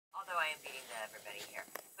I am beating everybody here.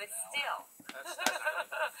 But still, That's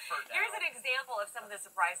here's an example of some of the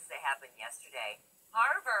surprises that happened yesterday.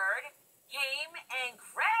 Harvard came and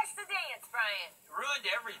crashed the dance, Brian. Ruined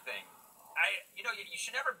everything. You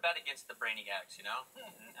should never bet against the Brainiacs,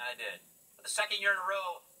 I did. For the second year in a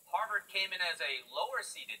row, Harvard came in as a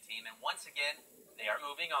lower-seeded team, and once again, they are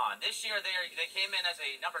moving on. This year, they came in as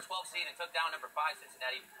a number 12 seed and took down number 5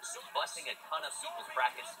 Cincinnati, busting a ton of people's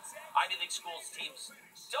brackets. Ivy League schools teams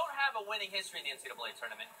don't have a winning history in the NCAA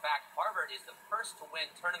tournament. In fact, Harvard is the first to win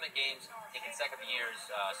tournament games in consecutive years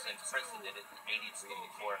since Princeton did it in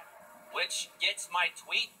 83-84, which gets my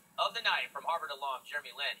tweet of the night from Harvard alum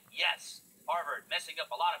Jeremy Lin. Yes, Harvard messing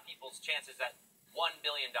up a lot of people's chances at $1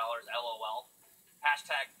 billion, LOL.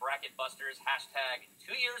 Hashtag bracket busters, hashtag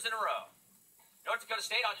 2 years in a row. North Dakota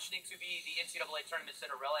State auditioning to be the NCAA Tournament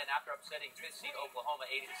Cinderella, and after upsetting 5th seed Oklahoma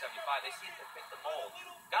 80-75, they seem to fit the mold.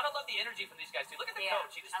 Gotta love the energy from these guys, too. Look at the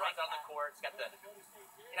coach. He just runs out on the court. He's got the...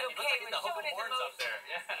 he looks like the Hope of Horns up there.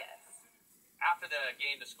 Yeah. Yes. After the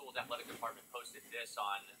game, the school's athletic department posted this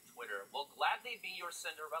on Twitter. We'll gladly be your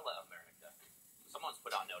Cinderella, America. Someone's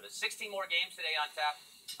put on notice. 16 more games today on tap.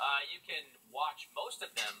 You can watch most of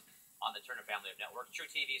them on the Turner family of networks. True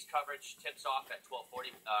TV's coverage tips off at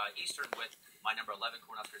 12:40 Eastern with my number 11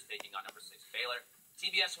 Cornhuskers taking on number 6 Baylor.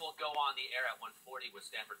 TBS will go on the air at 1:40 with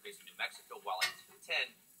Stanford facing New Mexico, while at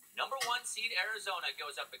 2:10, number 1 seed Arizona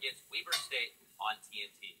goes up against Weber State on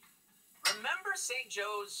TNT. Remember St.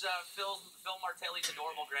 Joe's Phil Martelli's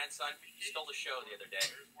adorable grandson? He stole the show the other day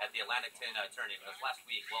at the Atlanticton tournament. It was last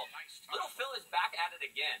week. Well, little Phil is back at it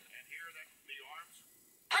again.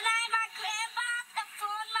 When I'm a grandpa, I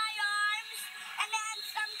fold my arms, and then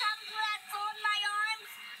sometimes when I fold my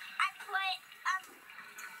arms, I put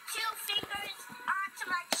 2 fingers onto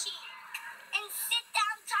my cheek. In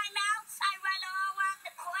sit-down timeouts, I run all around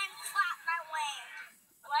the court and flap my wings.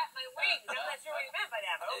 Flap my wings. I'm not sure what you meant by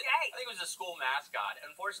that, but okay. I think it was a school mascot.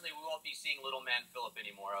 Unfortunately, we won't be seeing little man Philip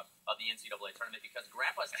anymore of the NCAA tournament because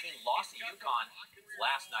Grandpa's team lost to UConn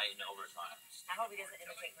last night in overtime. I hope he doesn't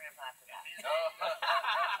imitate Grandpa after that.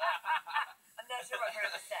 I'm not sure what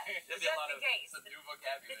Grandpa said. Just in case. Some new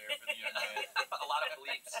vocabulary for the A lot of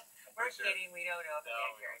bleeps. We're kidding. We don't know if the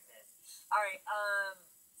accurate is. All right.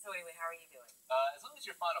 So anyway, how are you doing? As long as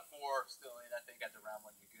your Final Four still in, I think after round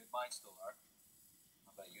 1 you're good. Mine still are.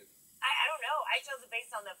 How about you? I don't know. I chose it based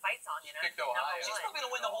on the fight song, Picked Ohio. She's probably going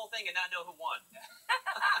to win the whole thing and not know who won.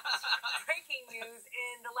 Breaking news.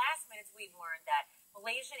 In the last minutes, we've learned that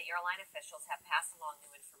Malaysian airline officials have passed along new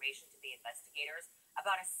information to the investigators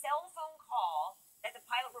about a cell phone call that the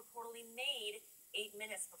pilot reportedly made 8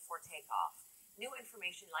 minutes before takeoff. New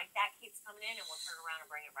information like that keeps coming in, and we'll turn around and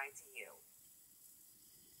bring it right to you.